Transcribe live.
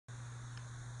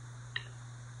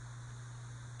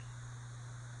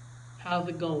How's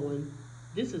it going?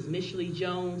 This is Miss Lee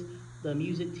Jones, the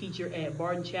music teacher at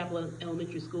Barton Chapel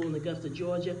Elementary School in Augusta,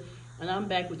 Georgia, and I'm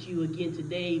back with you again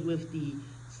today with the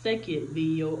second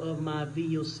video of my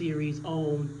video series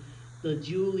on the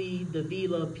Julie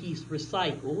Davelia piece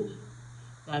Recycled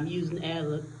that I'm using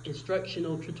as an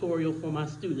instructional tutorial for my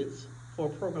students for a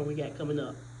program we got coming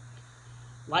up.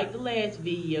 Like the last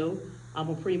video, I'm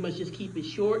going to pretty much just keep it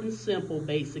short and simple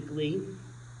basically.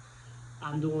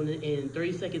 I'm doing it in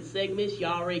 30-second segments.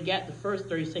 Y'all already got the first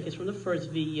 30 seconds from the first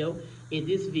video. In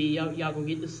this video, y'all gonna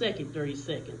get the second 30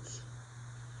 seconds.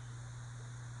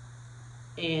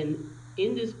 And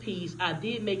in this piece, I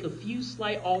did make a few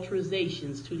slight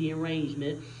alterations to the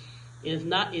arrangement. It's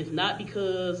not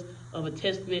because of a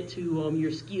testament to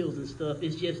your skills and stuff.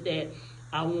 It's just that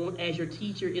I want, as your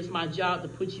teacher, it's my job to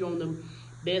put you on the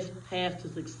best path to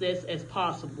success as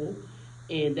possible.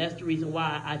 And that's the reason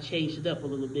why I changed it up a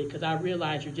little bit, because I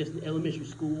realize you're just in elementary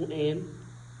school and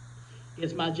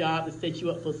it's my job to set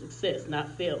you up for success,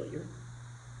 not failure.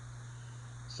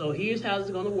 So here's how it's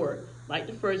going to work. Like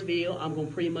the first video, I'm going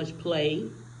to pretty much play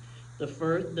the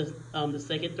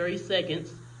second 30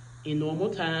 seconds in normal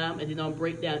time, and then I'll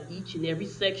break down each and every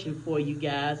section for you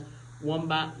guys one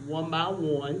by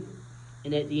one,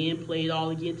 and at the end play it all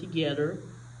again together.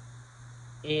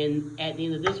 And at the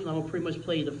end of this one, I'm going to pretty much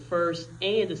play the first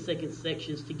and the second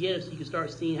sections together so you can start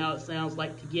seeing how it sounds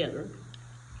like together.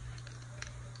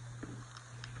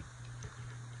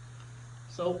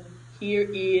 So here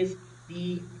is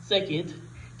the second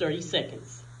 30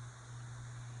 seconds.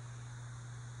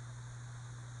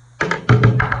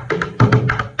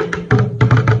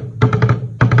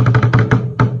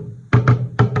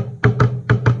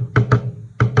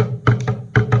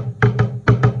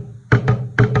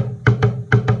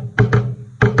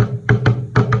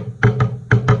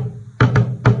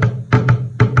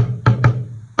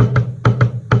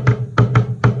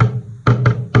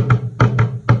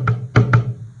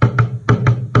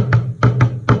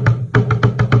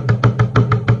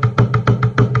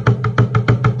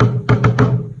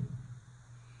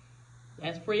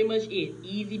 That's pretty much it.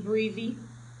 Easy breezy,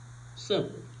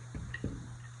 simple.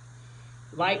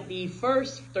 Like the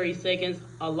first 30 seconds,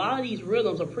 a lot of these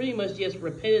rhythms are pretty much just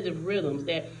repetitive rhythms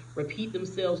that repeat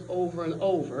themselves over and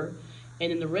over.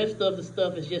 And then the rest of the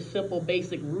stuff is just simple,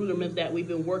 basic rudiments that we've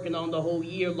been working on the whole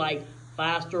year, like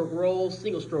 5-stroke rolls,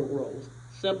 single-stroke rolls.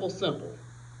 Simple, simple.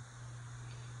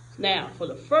 Now, for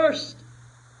the first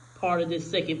part of this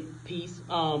second piece,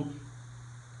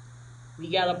 we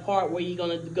got a part where you're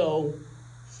going to go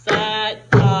side,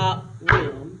 top,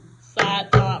 rim,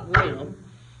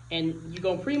 and you're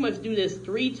going to pretty much do this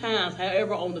 3 times.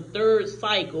 However, on the third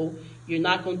cycle, you're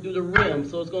not going to do the rim.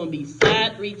 So it's going to be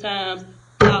side 3 times,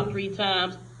 top 3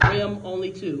 times, rim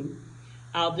only 2.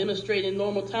 I'll demonstrate in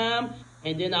normal time,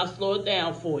 and then I'll slow it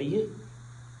down for you.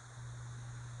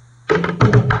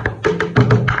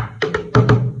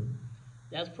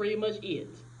 That's pretty much it.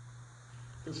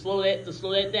 To slow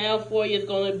that down for you, it's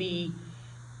going to be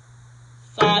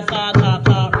side, top,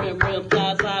 rim,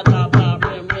 side, top,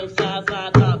 rim, side,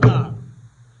 top.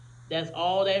 That's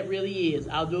all that really is.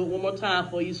 I'll do it one more time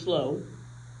for you slow.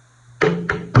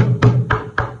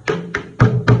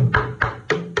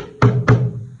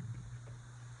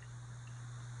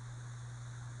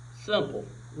 Simple,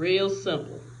 real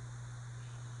simple.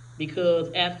 Because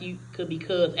after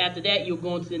that, you'll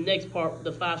go into the next part,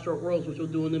 the 5-stroke rolls, which we'll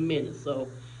do in a minute. So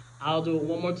I'll do it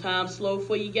one more time slow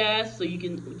for you guys so you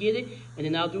can get it. And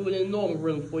then I'll do it in a normal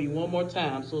rhythm for you one more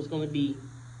time. So it's going to be...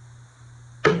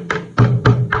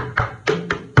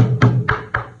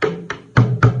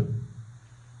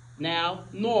 Now,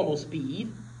 normal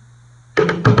speed.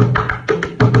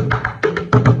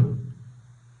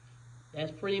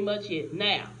 That's pretty much it.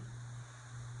 Now,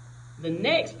 the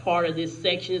next part of this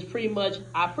section is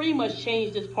I pretty much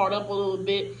changed this part up a little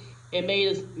bit and made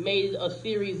a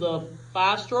series of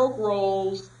 5-stroke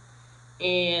rolls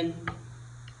and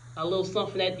a little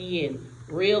something at the end.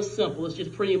 Real simple. It's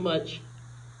just pretty much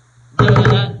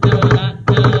da-da-da, da-da-da,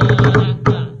 da-da-da,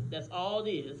 da-da-da. That's all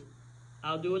it is.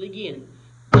 I'll do it again.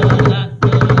 Da-da-da,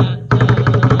 da-da-da,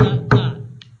 da-da-da, da.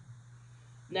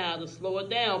 Now to slow it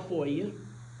down for you.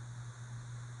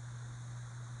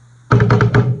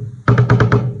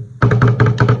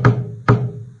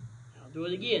 Do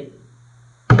it again.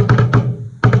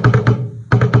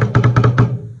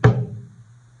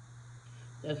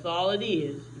 That's all it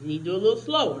is. You need to do a little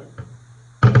slower.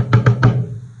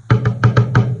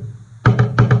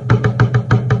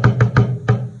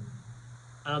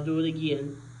 I'll do it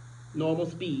again. Normal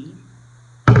speed.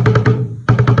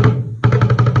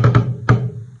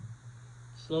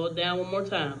 Slow it down one more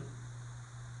time.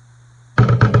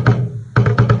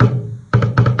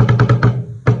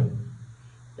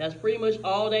 That's pretty much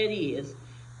all that is.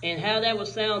 And how that would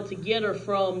sound together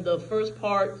from the first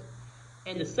part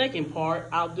and the second part,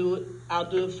 I'll do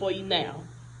it for you now.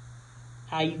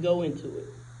 How you go into it.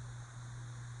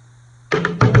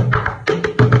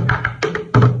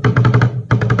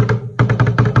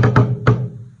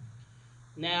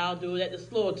 Now I'll do it at the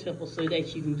slower tempo so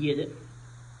that you can get it.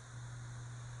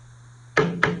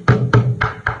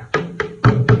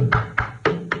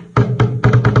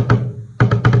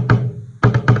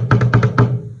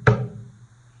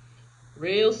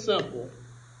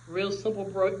 Real simple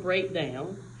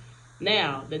breakdown.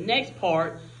 Now, the next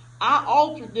part, I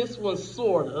altered this one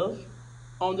sort of.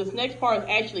 On this next part,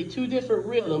 it's actually two different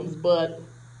rhythms, but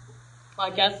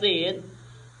like I said,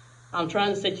 I'm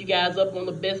trying to set you guys up on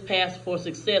the best path for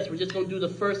success. We're just going to do the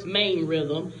first main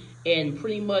rhythm, and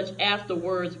pretty much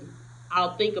afterwards,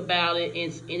 I'll think about it,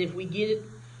 and if we get it,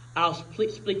 I'll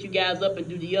split you guys up and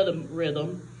do the other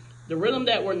rhythm. The rhythm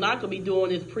that we're not going to be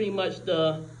doing is pretty much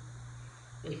going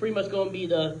to be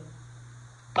the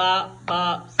bop,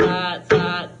 bop, side,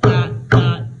 side, dot,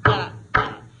 dot, dot,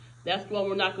 dot. That's the one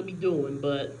we're not going to be doing,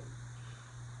 but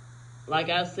like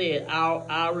I said,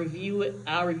 I'll review it.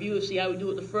 See how we do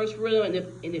it the first rhythm,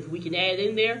 and if we can add it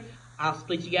in there, I'll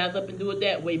split you guys up and do it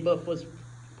that way. But for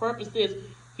purposes,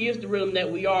 here's the rhythm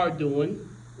that we are doing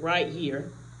right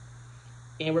here,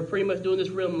 and we're pretty much doing this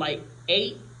rhythm like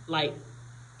eight times.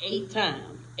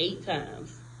 8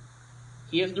 times.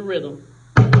 Here's the rhythm.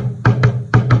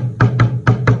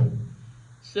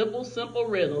 Simple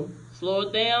rhythm. Slow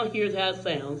it down. Here's how it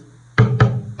sounds.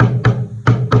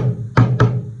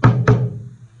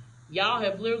 Y'all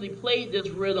have literally played this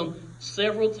rhythm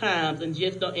several times and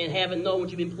haven't known what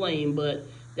you've been playing, but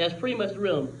that's pretty much the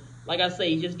rhythm. Like I say,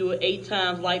 you just do it 8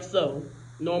 times like so.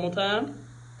 Normal time.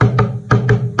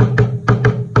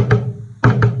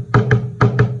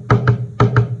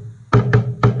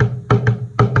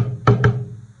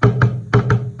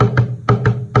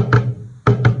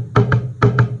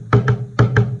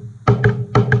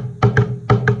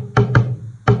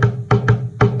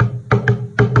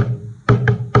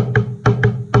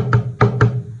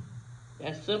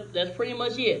 That's pretty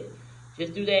much it.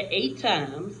 Just do that 8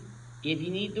 times. If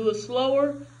you need to do it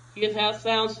slower, here's how it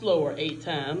sounds slower 8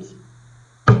 times.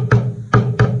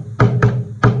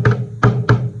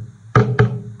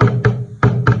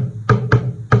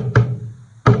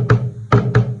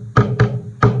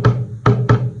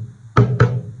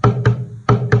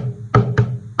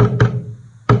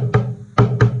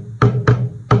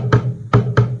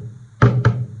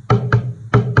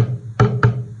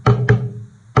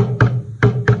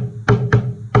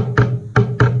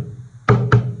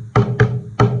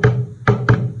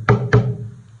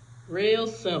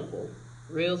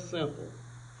 Real simple.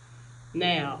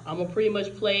 Now, I'm gonna pretty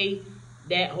much play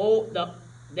this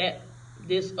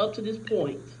up to this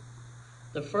point.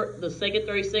 The second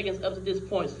 30 seconds up to this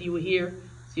point, so you'll hear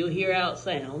how it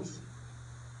sounds.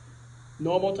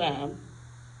 Normal time.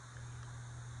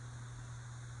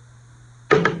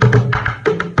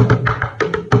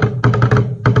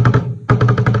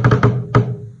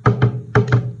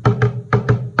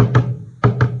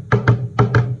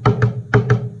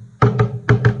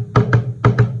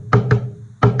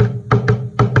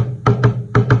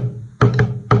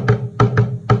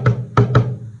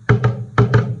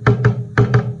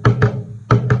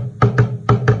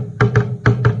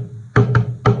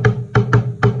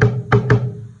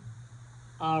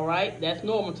 That's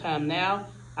normal time. Now,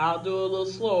 I'll do it a little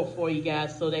slower for you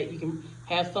guys so that you can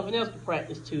have something else to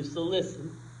practice to. So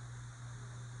listen.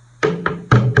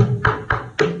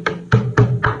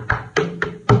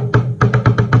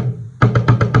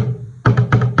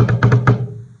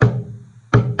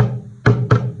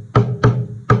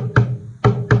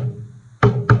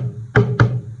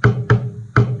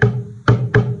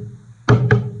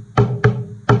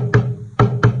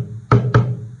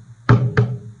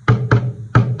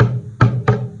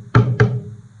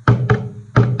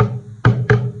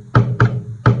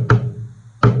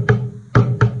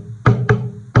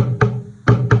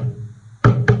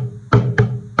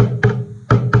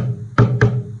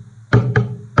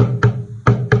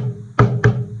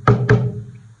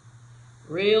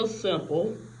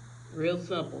 Real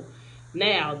simple.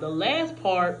 Now, the last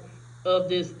part of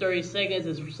this 30 seconds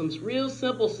is some real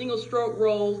simple single stroke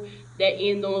rolls that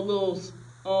end on a little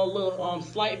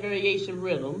slight variation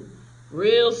rhythm.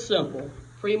 Real simple.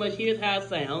 Pretty much here's how it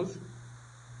sounds.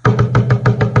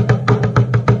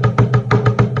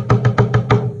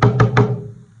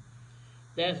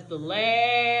 That's the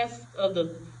last of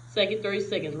the second 30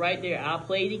 seconds right there. I'll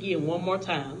play it again one more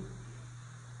time.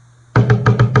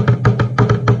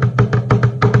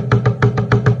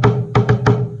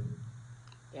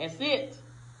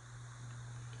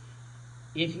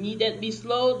 If you need that to be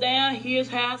slowed down, here's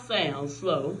how it sounds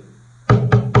slow.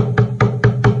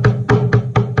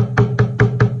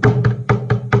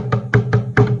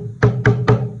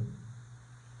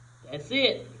 That's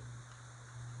it.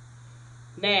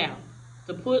 Now,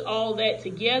 to put all that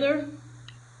together,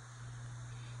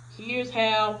 here's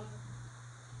how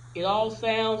it all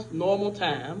sounds normal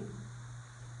time.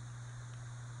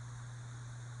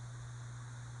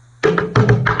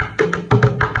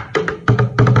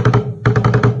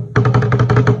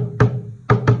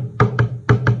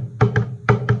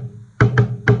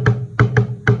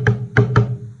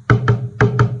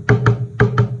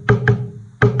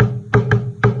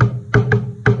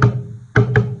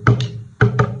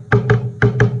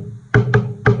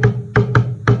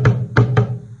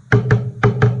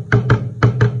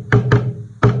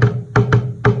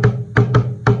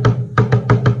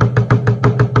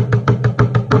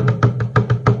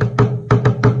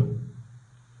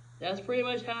 That's pretty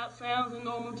much how it sounds in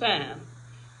normal time.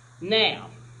 Now,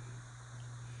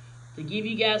 to give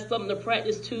you guys something to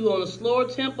practice to on a slower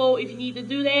tempo, if you need to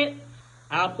do that,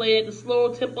 I'll play at the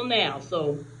slower tempo now,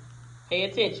 so pay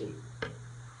attention.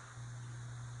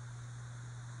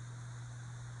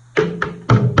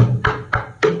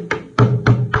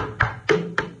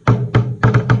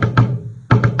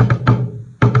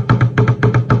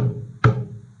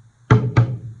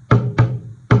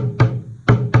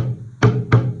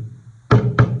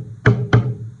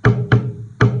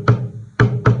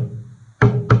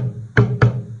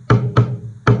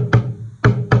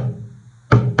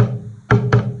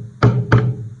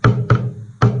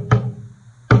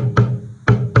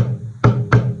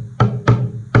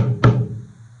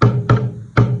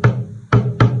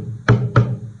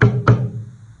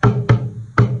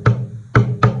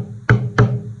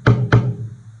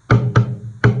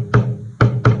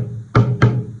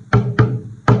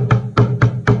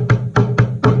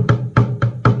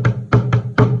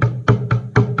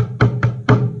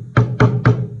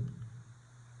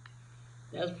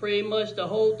 That's pretty much the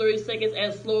whole 30 seconds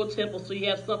at slow tempo, so you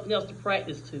have something else to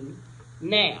practice to.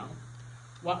 Now,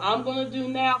 what I'm going to do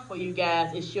now for you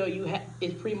guys is show you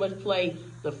is pretty much play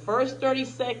the first 30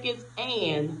 seconds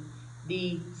and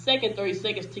the second 30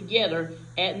 seconds together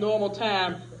at normal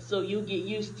time, so you get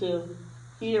used to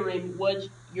hearing what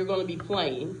you're going to be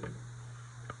playing.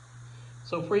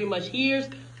 So pretty much here's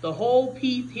the whole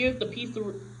piece, here's the piece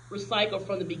to recycle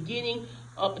from the beginning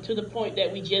up to the point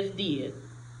that we just did.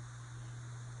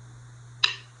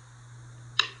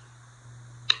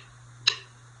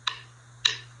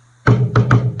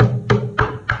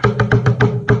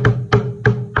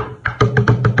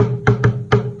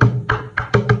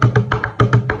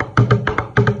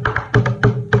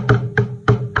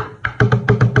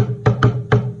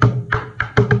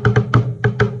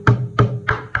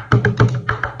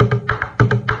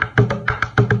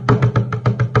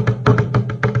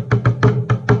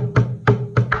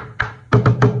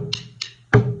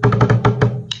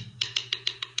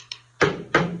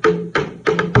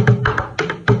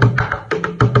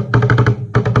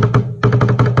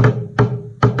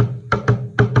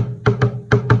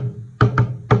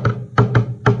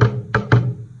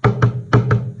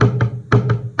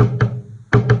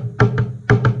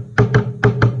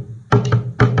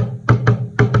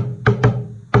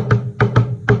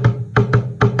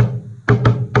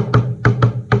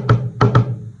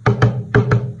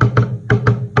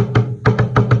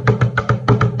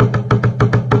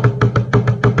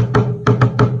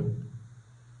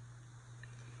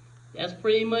 That's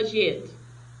pretty much it.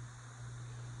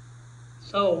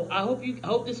 So I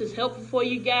hope this is helpful for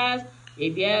you guys.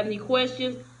 If you have any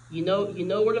questions, you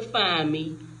know where to find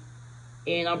me.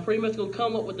 And I'm pretty much gonna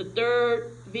come up with the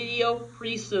third video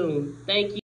pretty soon. Thank you.